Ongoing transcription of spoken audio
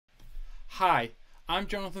Hi, I'm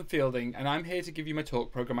Jonathan Fielding and I'm here to give you my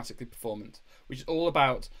talk Programmatically Performant, which is all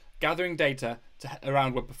about gathering data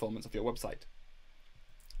around web performance of your website.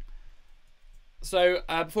 So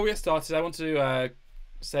before we get started, I want to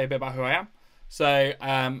say a bit about who I am. So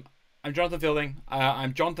I'm Jonathan Fielding.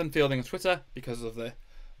 I'm Jonathan Fielding on Twitter because of the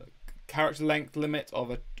character length limit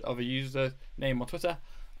of a user name on Twitter.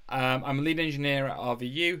 I'm a lead engineer at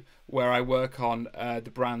RVU, where I work on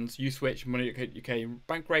the brands Uswitch, Money.UK, and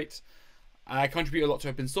Bankrate. I contribute a lot to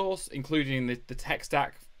open source, including the tech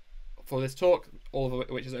stack for this talk, all of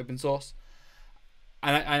which is open source.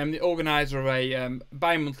 And I am the organizer of a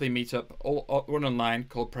bi-monthly meetup run online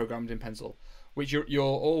called Programmed in Pencil, which you're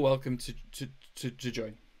all welcome to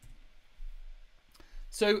join.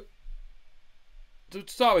 So to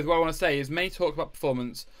start with, what I want to say is many talk about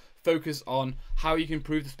performance focus on how you can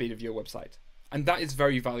improve the speed of your website, and that is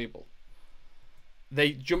very valuable.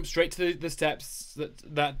 They jump straight to the steps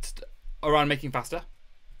that around making faster,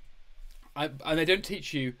 and they don't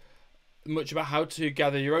teach you much about how to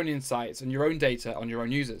gather your own insights and your own data on your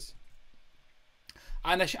own users.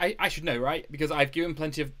 And I should know, right? Because I've given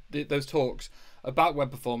plenty of those talks about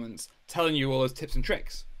web performance, telling you all those tips and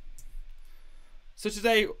tricks. So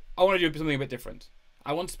today I want to do something a bit different.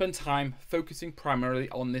 I want to spend time focusing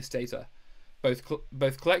primarily on this data,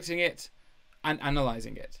 both collecting it and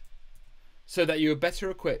analyzing it, so that you are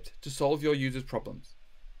better equipped to solve your users' problems,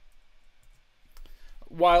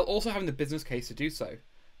 while also having the business case to do so,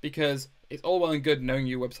 because it's all well and good knowing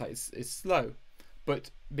your website is slow,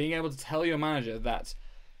 but being able to tell your manager that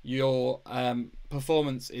your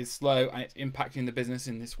performance is slow and it's impacting the business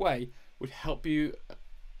in this way would help you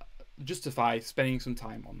justify spending some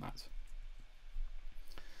time on that.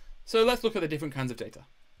 So let's look at the different kinds of data.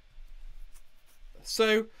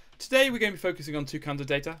 So today we're going to be focusing on two kinds of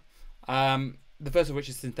data. The first of which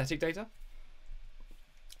is synthetic data.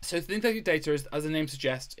 So synthetic data, as the name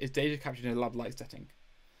suggests, is data captured in a lab-like setting.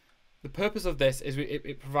 The purpose of this is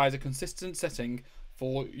it provides a consistent setting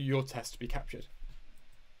for your test to be captured.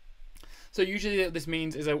 So usually what this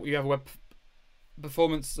means is that you have a web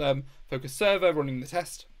performance focused server running the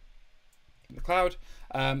test in the cloud.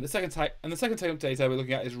 The second type of data we're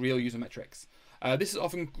looking at is real user metrics. This is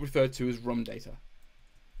often referred to as RUM data.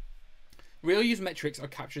 Real user metrics are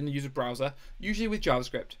captured in the user browser, usually with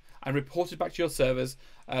JavaScript, and reported back to your servers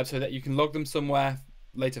so that you can log them somewhere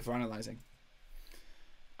later for analyzing.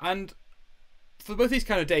 And for both these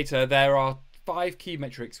kind of data, there are 5 key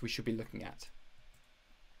metrics we should be looking at.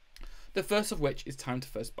 The first of which is time to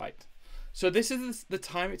first byte. So this is the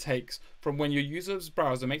time it takes from when your user's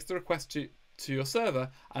browser makes the request to your server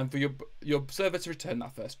and for your server to return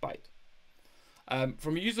that first byte.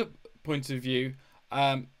 From a user point of view,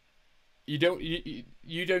 you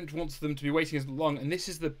don't want them to be waiting as long, and this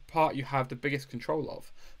is the part you have the biggest control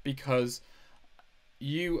of, because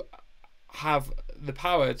you have the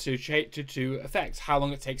power to affect how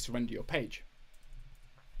long it takes to render your page.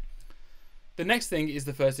 The next thing is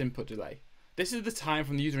the first input delay. This is the time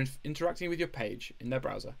from the user interacting with your page in their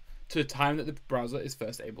browser to the time that the browser is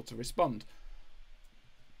first able to respond.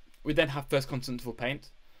 We then have first contentful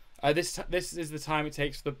paint. This is the time it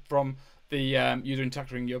takes from the user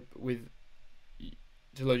interacting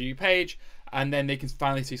to load your page, and then they can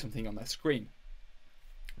finally see something on their screen.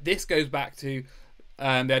 This goes back to the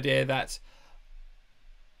idea that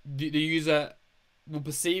the user will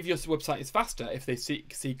perceive your website is faster if they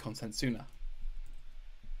see content sooner.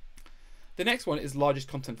 The next one is largest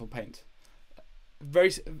contentful paint.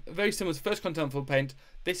 Very similar to first contentful paint.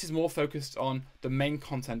 This is more focused on the main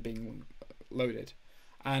content being loaded,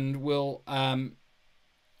 and will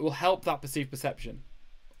help that perceived perception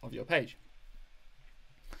of your page.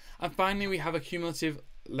 And finally, we have a cumulative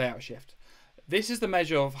layout shift. This is the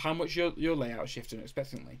measure of how much your layout shifted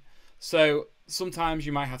unexpectedly. So sometimes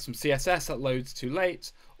you might have some CSS that loads too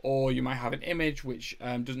late, or you might have an image which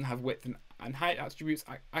doesn't have width and height attributes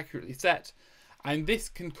accurately set. And this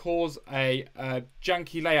can cause a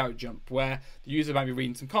janky layout jump where the user might be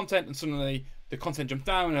reading some content and suddenly the content jumps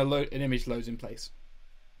down and an image loads in place.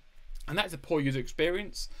 And that's a poor user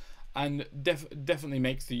experience, and definitely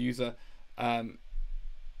makes the user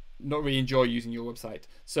not really enjoy using your website.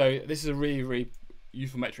 So this is a really, really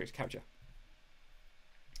useful metric to capture.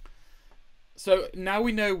 So now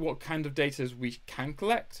we know what kind of data we can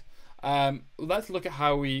collect. Let's look at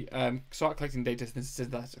how we start collecting data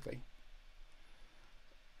synthetically.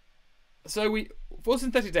 So for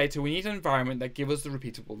synthetic data, we need an environment that gives us the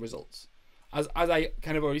repeatable results. As I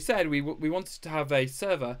kind of already said, we want to have a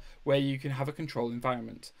server where you can have a controlled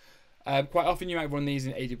environment. Quite often you might run these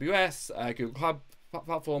in AWS, Google Cloud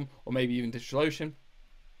Platform, or maybe even DigitalOcean.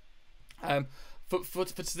 For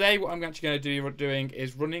today, what I'm actually going to be doing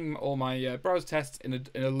is running all my browser tests in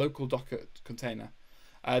a local Docker container.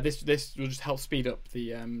 This will just help speed up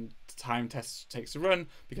the time tests takes to run,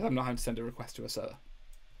 because I'm not having to send a request to a server.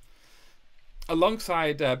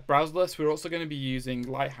 Alongside Browserless, we're also going to be using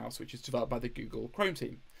Lighthouse, which is developed by the Google Chrome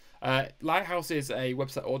team. Lighthouse is a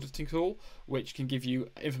website auditing tool which can give you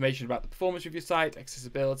information about the performance of your site,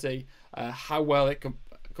 accessibility, how well it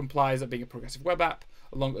complies at being a progressive web app,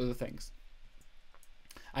 along with other things.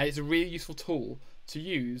 And it's a really useful tool to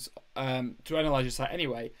use to analyze your site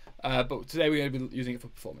anyway, but today we're going to be using it for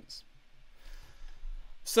performance.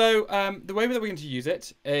 So the way that we're going to use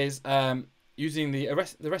it is using the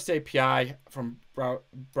REST API from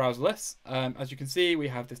Browserless. As you can see, we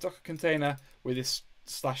have this Docker container with this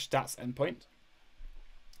 /stats endpoint.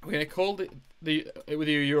 We're going to call it with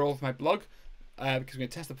the URL of my blog, because we're going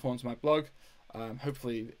to test the performance of my blog.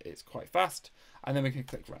 Hopefully it's quite fast, and then we can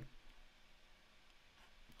click run.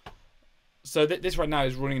 So this right now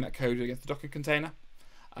is running that code against the Docker container.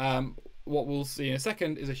 What we'll see in a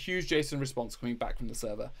second is a huge JSON response coming back from the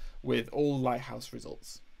server with all Lighthouse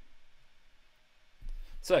results.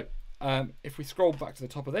 So if we scroll back to the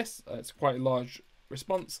top of this, it's quite a large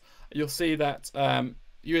response. You'll see that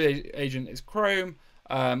user agent is Chrome.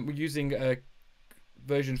 We're using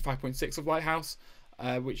version 5.6 of Lighthouse,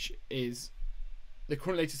 which is the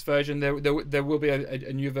current latest version. There will be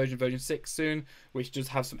a new version 6 soon, which does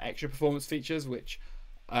have some extra performance features, which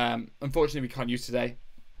unfortunately we can't use today.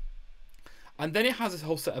 And then it has this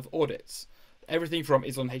whole set of audits. Everything from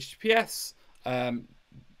is on HTTPS,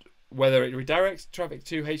 whether it redirects traffic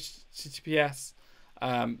to HTTPS,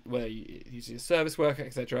 whether you use a service worker,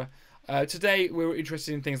 etc. Today we're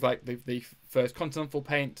interested in things like the first contentful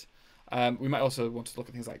paint. We might also want to look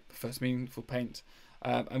at things like the first meaningful paint.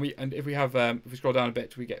 And if we scroll down a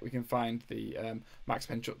bit, we can find the max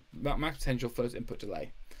potential first input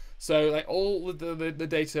delay. So like all the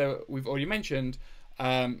data we've already mentioned,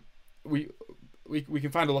 we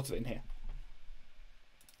can find a lot of it in here.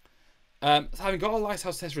 So having got our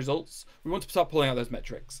Lighthouse test results, we want to start pulling out those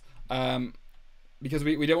metrics, because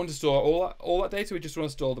we don't want to store all that data. We just want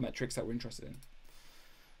to store the metrics that we're interested in.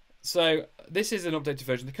 So this is an updated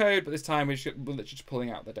version of the code, but this time we're literally just pulling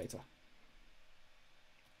out the data.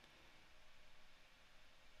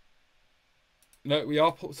 No, we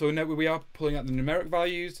are pulling out the numeric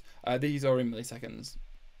values. These are in milliseconds.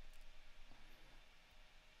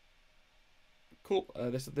 Cool.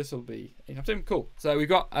 This will be cool. So we've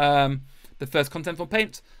got the first contentful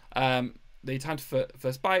paint, the time to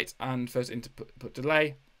first byte, and first input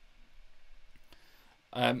delay.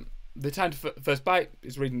 The time to first byte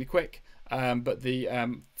is reasonably quick, but the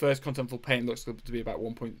first contentful paint looks to be about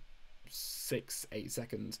 1.68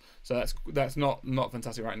 seconds. So that's not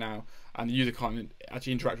fantastic right now, and the user can't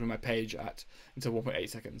actually interact with my page until 1.8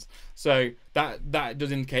 seconds. So that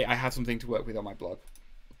does indicate I have something to work with on my blog.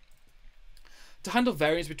 To handle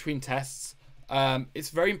variance between tests, it's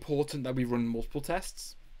very important that we run multiple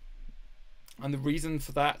tests, and the reason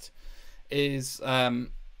for that is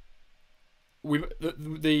when we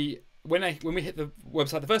hit the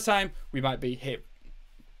website the first time, we might hit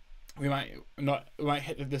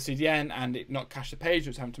the CDN and it not cache the page, so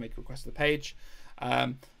it's having to make a request to the page.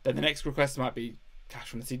 Then the next request might be cached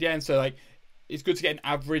from the CDN. So like it's good to get an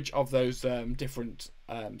average of those different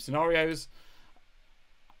scenarios.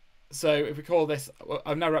 So if we call this,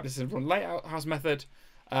 I've now wrapped this in run Lighthouse method.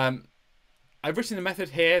 I've written a method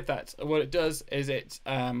here that what it does is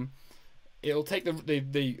it'll take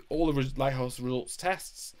all the Lighthouse results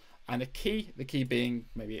tests and a key. The key being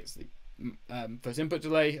maybe it's the first input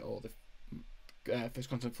delay or the first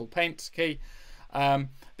contentful paint key. Then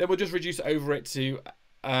we'll just reduce over it to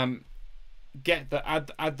add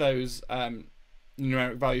those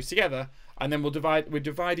numeric values together, and then we're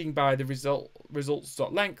dividing by the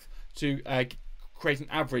results.length to create an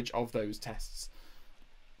average of those tests.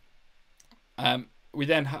 We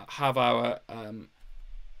then have our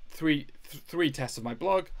three tests of my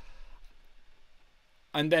blog,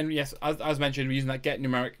 and then yes, as mentioned, we're using that get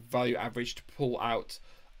numeric value average to pull out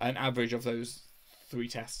an average of those 3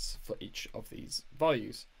 tests for each of these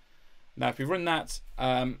values. Now if we run that,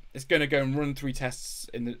 it's going to go and run 3 tests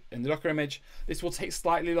in the Docker image. This will take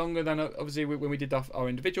slightly longer than obviously when we did our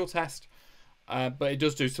individual test, but it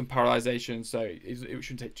does do some parallelization, so it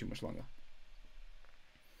shouldn't take too much longer.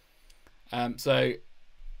 So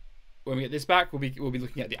when we get this back, we'll be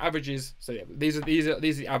looking at the averages. So yeah, these are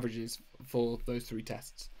the averages for those 3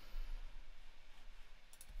 tests.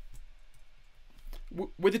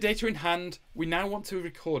 With the data in hand, we now want to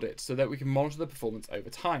record it so that we can monitor the performance over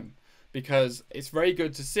time. because it's very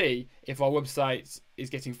good to see if our website is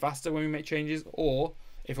getting faster when we make changes or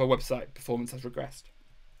if our website performance has regressed.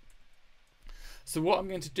 So what I'm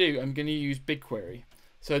going to do, I'm going to use BigQuery.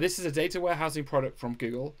 So this is a data warehousing product from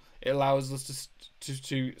Google. It allows us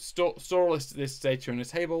to store all this data in a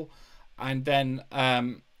table, and then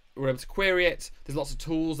we're able to query it. There's lots of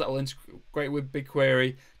tools that will integrate with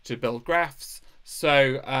BigQuery to build graphs.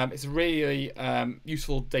 So it's a really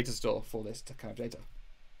useful data store for this kind of data.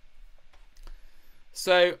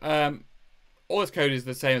 So all this code is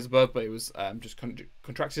the same as above, but it was just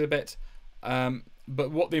contracted a bit.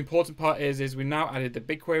 But what the important part is we now added the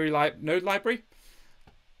BigQuery node library.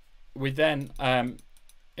 We then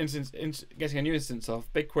getting a new instance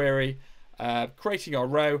of BigQuery, creating our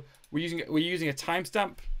row. We're using a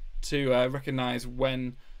timestamp to recognize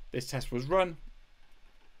when this test was run,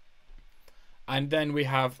 and then we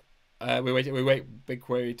have we wait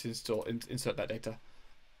BigQuery to insert that data.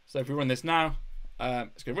 So if we run this now,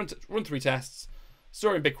 it's going to run 3 tests,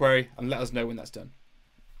 store in BigQuery, and let us know when that's done.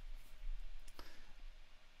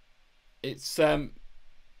 It's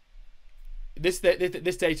this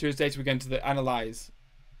data is data we're going to analyze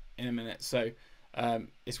in a minute, so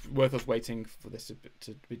it's worth us waiting for this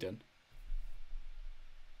to be done.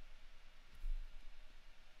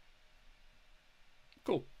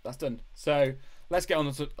 Cool, that's done. So let's get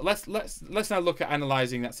on. Let's now look at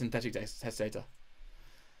analyzing that synthetic test data.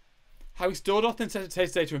 Having stored our synthetic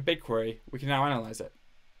test data in BigQuery, we can now analyze it.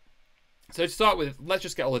 So to start with, let's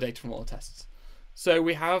just get all the data from all the tests. So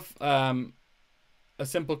we have a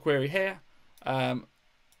simple query here, where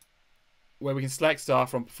we can select star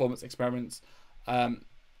from performance experiments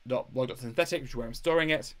 .log.synthetic, which is where I'm storing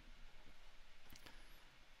it.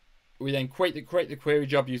 We then create the query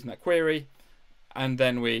job using that query, and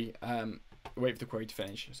then we wait for the query to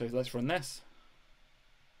finish. So let's run this.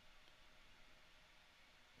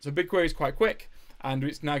 So BigQuery is quite quick, and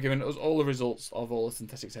it's now given us all the results of all the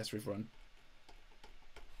synthetic tests we've run.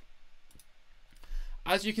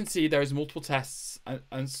 As you can see, there is multiple tests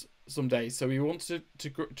and some days, so we want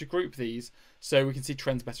to group these so we can see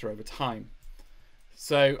trends better over time.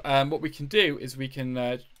 So what we can do is we can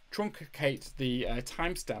truncate the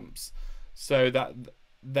timestamps so that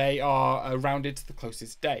they are rounded to the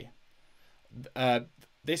closest day.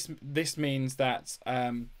 This means that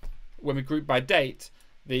when we group by date,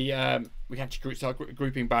 we can actually start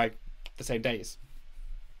grouping by the same days.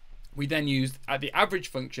 We then use the average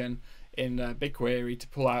function in BigQuery to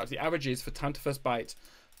pull out the averages for time to first byte,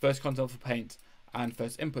 first content for paint, and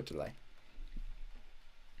first input delay.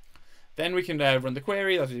 Then we can run the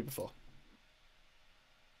query as we did before.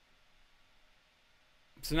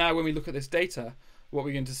 So now when we look at this data, what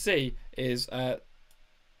we're going to see is the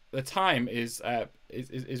time is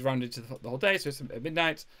rounded to the whole day, so it's at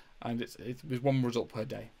midnight, and it's one result per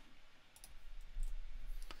day.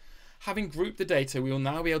 Having grouped the data, we will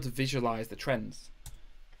now be able to visualize the trends.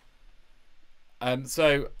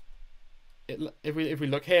 So if we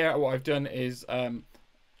look here, at what I've done is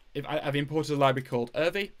I've imported a library called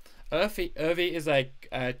Irvi. Irvi is a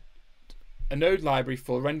node library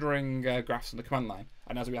for rendering graphs on the command line,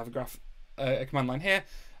 and as we have a command line here,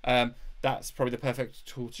 that's probably the perfect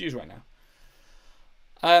tool to use right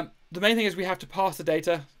now. The main thing is we have to parse the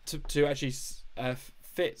data to actually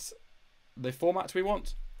fit the format we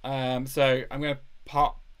want. So I'm going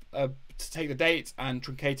to take the date and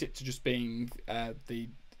truncate it to just being the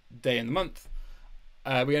day and the month.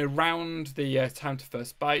 We're going to round the time to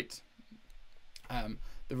first byte.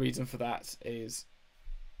 The reason for that is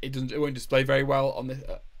it won't display very well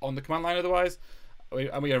on the command line otherwise, and we're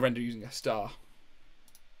going to render using a star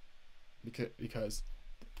because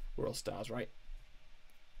we're all stars, right?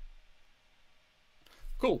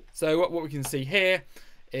 Cool. So what we can see here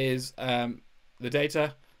is the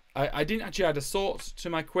data. I didn't actually add a sort to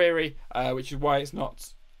my query, which is why it's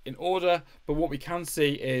not in order. But what we can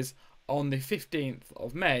see is on the 15th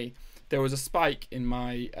of May, there was a spike in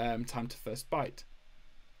my time to first byte,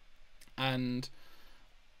 and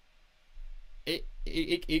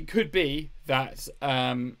it could be that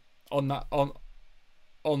on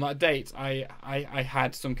that date I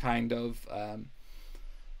had some kind of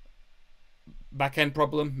back-end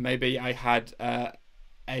problem. Maybe I had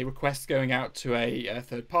a request going out to a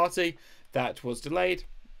third party that was delayed,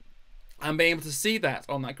 and being able to see that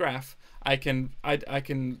on that graph, I can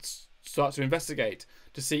start to investigate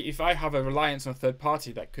to see if I have a reliance on a third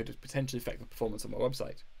party that could potentially affect the performance of my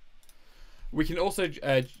website. We can also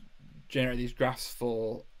generate these graphs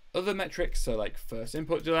for other metrics, so like first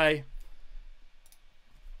input delay,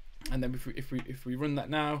 and then if we run that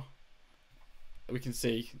now, we can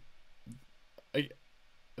see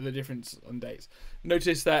the difference on dates.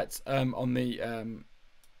 Notice that on the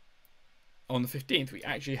 15th we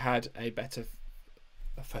actually had a better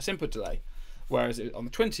first input delay, whereas on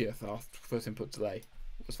the 20th our first input delay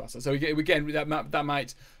was faster. So again, that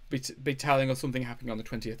might be telling us something happening on the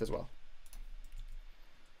 20th as well.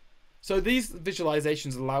 So these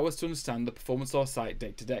visualizations allow us to understand the performance of our site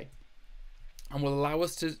day to day, and will allow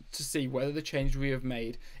us to see whether the changes we have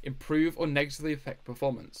made improve or negatively affect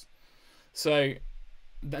performance. So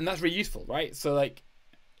then that's really useful, right? So like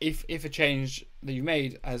if a change that you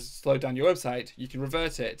made has slowed down your website, you can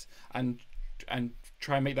revert it and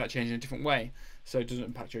try and make that change in a different way so it doesn't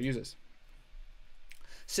impact your users.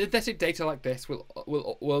 Synthetic data like this will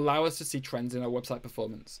allow us to see trends in our website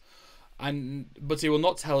performance, but it will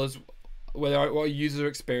not tell us what our users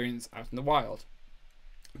experience out in the wild.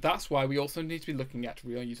 That's why we also need to be looking at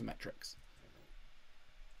real user metrics.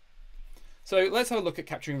 So let's have a look at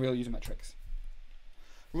capturing real user metrics.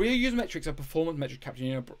 Real user metrics are performance metrics captured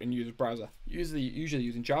in a user's browser, usually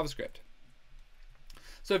using JavaScript.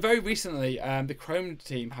 So very recently, the Chrome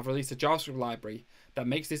team have released a JavaScript library that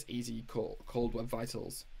makes this easy, called Web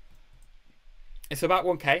Vitals. It's about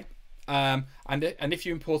 1K, and if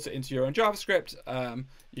you import it into your own JavaScript,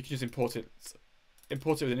 you can just import it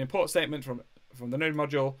with an import statement from the Node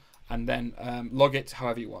module, and then log it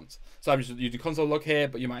however you want. So I'm just using console log here,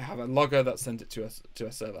 but you might have a logger that sends it to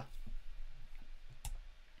a server.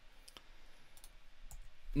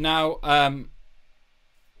 Now,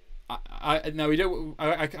 I don't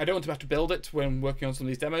want to have to build it when working on some of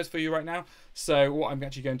these demos for you right now. So what I'm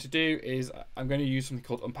actually going to do is I'm going to use something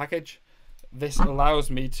called unpackage. This allows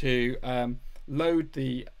me to load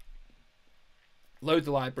the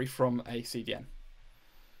library from a CDN.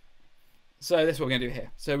 So this is what we're going to do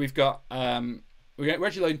here. So we've got we're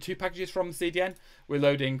actually loading two packages from the CDN. We're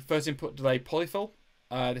loading first input delay polyfill.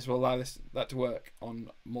 This will allow that to work on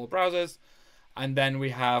more browsers, and then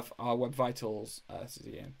we have our Web Vitals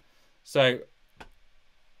CDN. So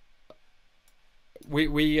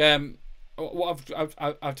what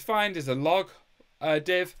I've defined is a log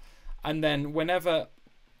div, and then whenever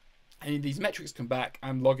any of these metrics come back,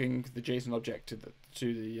 I'm logging the JSON object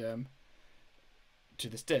to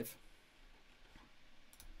this div.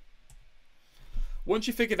 Once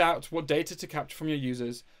you've figured out what data to capture from your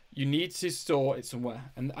users, you need to store it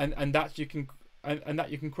somewhere, and that you can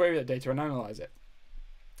query that data and analyze it.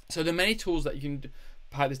 So there are many tools that you can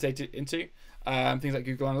pipe this data into. Things like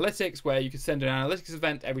Google Analytics, where you can send an analytics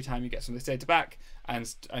event every time you get some of this data back, and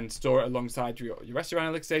store it alongside your rest of your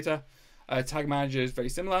analytics data. Tag Manager is very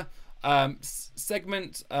similar.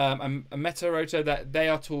 Segment and Meta-Rotor, that they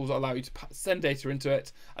are tools that allow you to send data into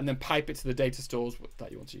it and then pipe it to the data stores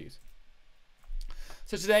that you want to use.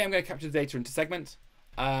 So today I'm going to capture the data into Segment.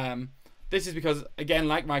 This is because, again,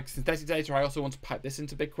 like my synthetic data, I also want to pipe this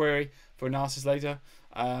into BigQuery for analysis later.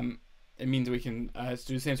 It means we can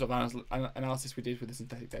do the same sort of analysis we did with the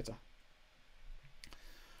synthetic data.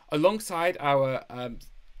 Alongside our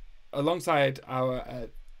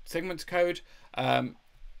segment code,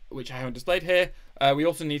 which I haven't displayed here, we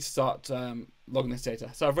also need to start logging this data.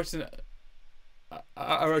 So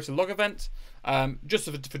I wrote a log event. Just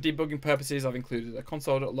for debugging purposes, I've included a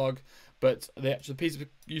console.log, but the actual piece of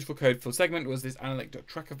useful code for segment was this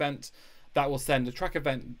analytic.track event that will send a track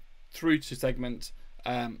event through to segment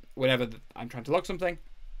whenever I'm trying to log something.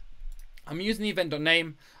 I'm using the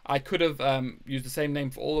event.name. I could have used the same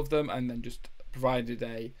name for all of them and then just provided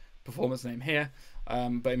a performance name here,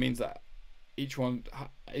 but it means that each one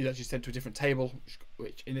is actually sent to a different table,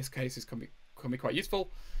 which in this case can be quite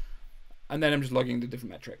useful. And then I'm just logging the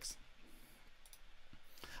different metrics.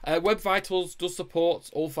 Web Vitals does support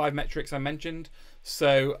all 5 metrics I mentioned.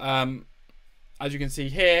 So as you can see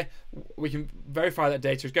here, we can verify that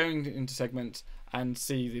data is going into segment and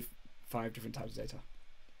see the 5 different types of data.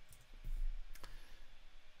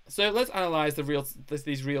 So let's analyze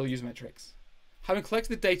these real user metrics. Having collected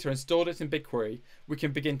the data and stored it in BigQuery, we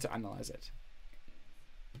can begin to analyze it.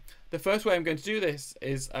 The first way I'm going to do this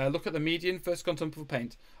is look at the median first contentful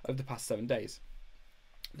paint over the past 7 days.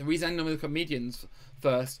 The reason I normally look at medians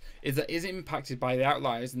first is that it isn't impacted by the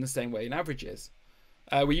outliers in the same way an average is.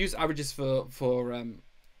 We use averages for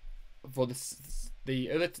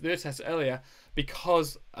the other tests earlier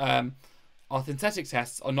because our synthetic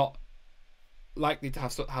tests are not likely to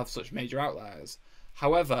have such major outliers.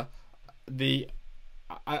 However,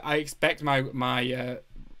 I expect my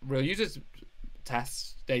real users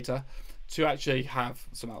test data to actually have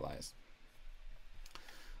some outliers.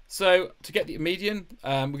 So to get the median,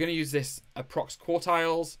 we're going to use this approx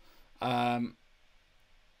quartiles.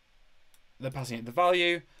 They're passing it the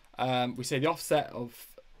value. We say the offset of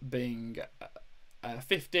being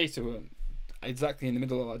 50, so we're exactly in the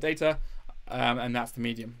middle of our data, and that's the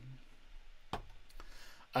median.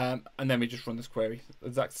 And then we just run this query,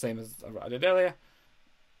 exact same as I did earlier.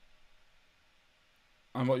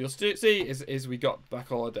 And what you'll see is we got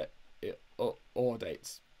back all our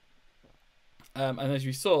dates. And as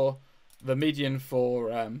you saw, the median for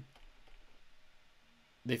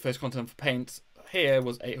the first content for paint here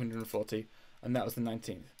was 840, and that was the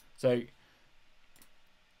 19th. So,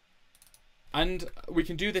 and we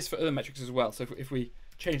can do this for other metrics as well. So if we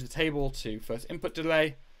change the table to first input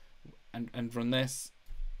delay and run this,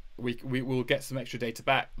 we will get some extra data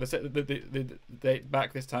back. The date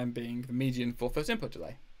back this time being the median for first input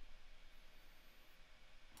delay.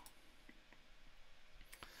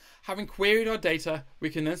 Having queried our data,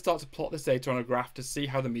 we can then start to plot this data on a graph to see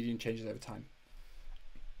how the median changes over time.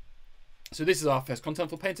 So this is our first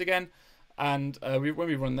contentful paint again, and when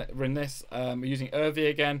we run this, we're using Irvi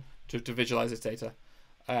again to visualize this data.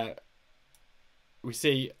 We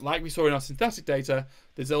see, like we saw in our synthetic data,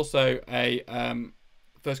 there's also a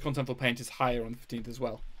first contentful paint is higher on the 15th as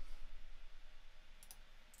well.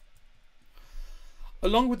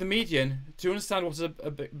 Along with the median, to understand what is a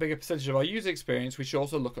bigger percentage of our user experience, we should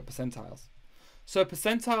also look at percentiles. So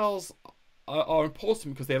percentiles are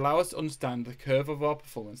important because they allow us to understand the curve of our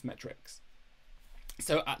performance metrics.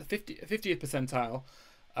 So at the 50th percentile,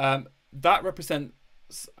 that represents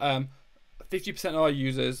 50% of our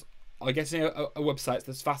users are getting a website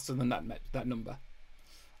that's faster than that number.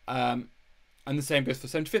 And the same goes for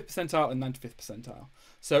 75th percentile and 95th percentile.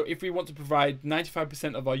 So if we want to provide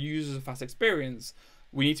 95% of our users a fast experience,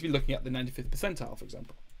 we need to be looking at the 95th percentile, for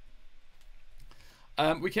example.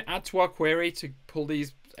 We can add to our query to pull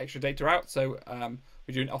these extra data out. So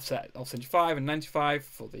we're doing offset of 75 and 95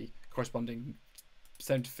 for the corresponding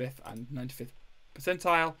 75th and 95th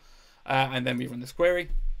percentile. And then we run this query.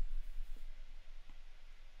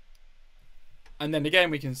 And then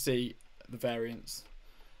again, we can see the variance.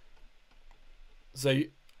 So,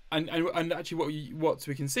 and actually what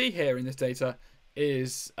we can see here in this data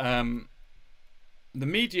is the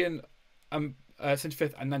median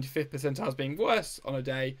 75th and 95th percentiles being worse on a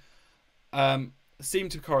day seem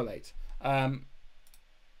to correlate.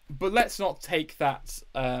 But let's not take that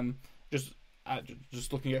just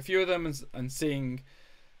looking at a few of them and seeing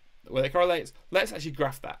where they correlate. Let's actually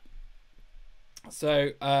graph that.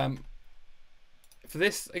 So for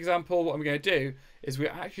this example, what I'm going to do is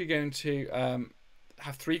we're actually going to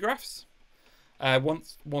have 3 graphs, one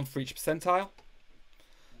for each percentile.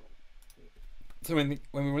 So when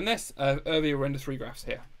we run this, earlier we're under 3 graphs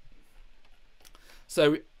here.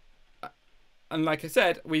 So, and like I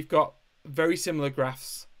said, we've got very similar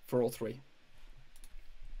graphs for all 3.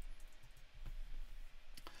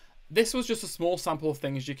 This was just a small sample of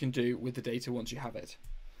things you can do with the data once you have it.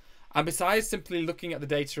 And besides simply looking at the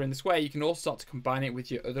data in this way, you can also start to combine it with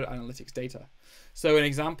your other analytics data. So an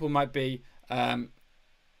example might be,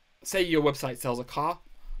 say your website sells a car.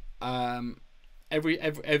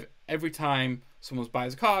 Every time someone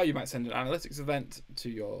buys a car, you might send an analytics event to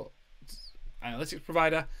your analytics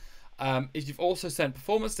provider. If you've also sent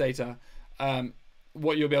performance data,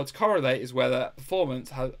 what you'll be able to correlate is whether the performance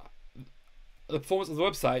of the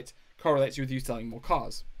website correlates with you selling more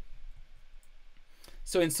cars.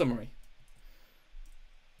 So in summary,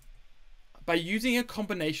 by using a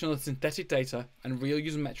combination of synthetic data and real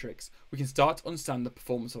user metrics, we can start to understand the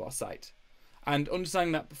performance of our site. And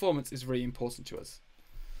understanding that performance is really important to us.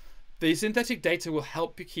 The synthetic data will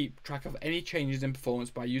help you keep track of any changes in performance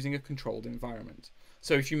by using a controlled environment.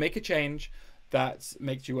 So if you make a change that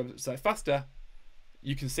makes your website faster,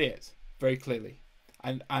 you can see it very clearly,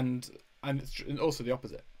 and also the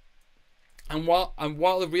opposite. And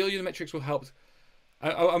while the real user metrics will help,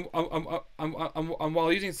 and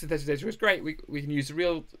while using synthetic data is great, we can use the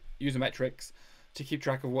real user metrics to keep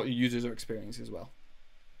track of what your users are experiencing as well.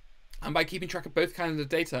 And by keeping track of both kinds of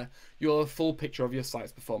data, you'll have a full picture of your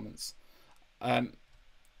site's performance.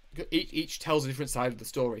 Each tells a different side of the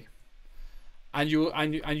story, and you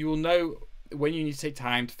will know when you need to take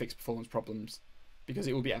time to fix performance problems, because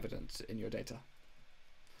it will be evident in your data.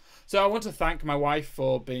 So I want to thank my wife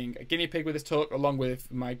for being a guinea pig with this talk, along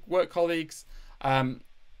with my work colleagues, and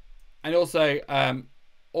also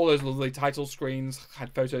all those lovely title screens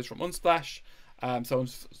had photos from Unsplash. So I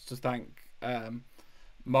want to thank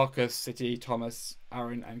Marcus, City, Thomas,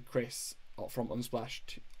 Aaron, and Chris from Unsplash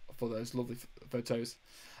for those lovely photos.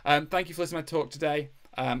 Thank you for listening to my talk today.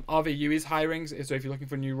 RVU is hiring, so if you're looking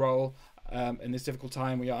for a new role in this difficult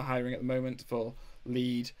time, we are hiring at the moment for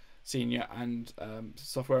lead, senior, and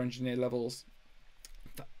software engineer levels.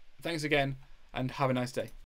 Thanks again, and have a nice day.